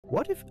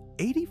What if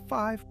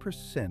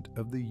 85%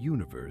 of the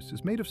universe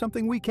is made of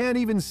something we can't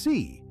even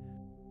see?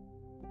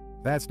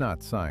 That's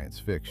not science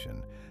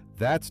fiction.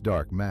 That's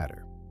dark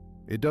matter.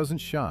 It doesn't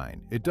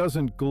shine, it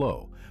doesn't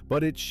glow,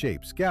 but it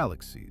shapes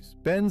galaxies,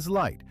 bends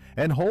light,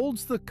 and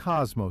holds the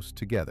cosmos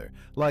together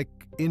like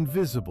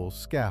invisible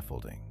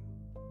scaffolding.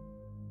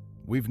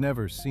 We've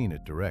never seen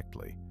it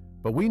directly,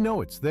 but we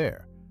know it's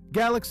there.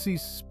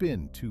 Galaxies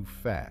spin too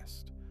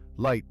fast.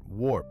 Light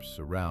warps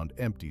around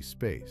empty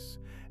space,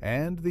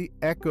 and the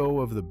echo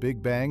of the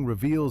Big Bang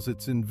reveals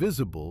its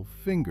invisible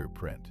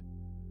fingerprint.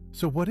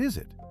 So what is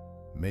it?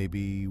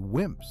 Maybe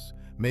WIMPs,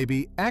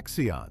 maybe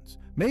Axions,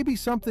 maybe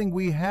something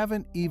we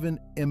haven't even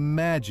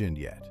imagined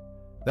yet.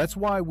 That's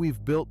why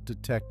we've built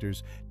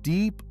detectors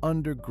deep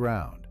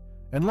underground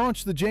and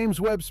launched the James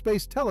Webb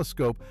Space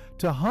Telescope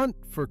to hunt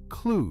for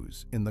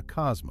clues in the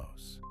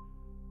cosmos.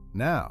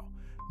 Now,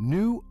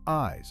 new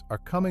eyes are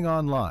coming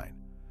online,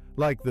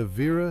 like the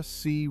Vera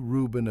C.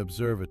 Rubin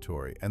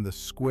Observatory and the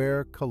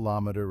Square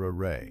Kilometer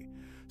Array.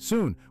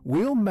 Soon,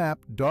 we'll map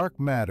dark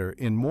matter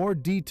in more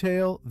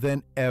detail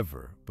than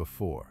ever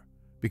before.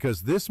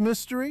 Because this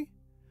mystery,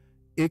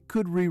 it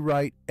could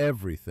rewrite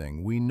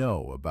everything we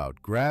know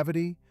about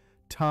gravity,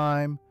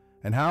 time,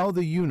 and how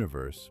the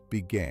universe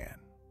began.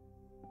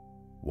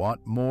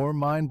 Want more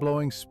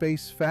mind-blowing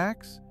space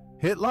facts?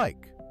 Hit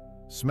like,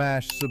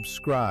 smash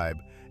subscribe,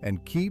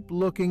 and keep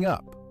looking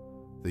up.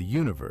 The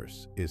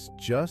universe is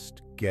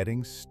just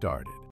getting started.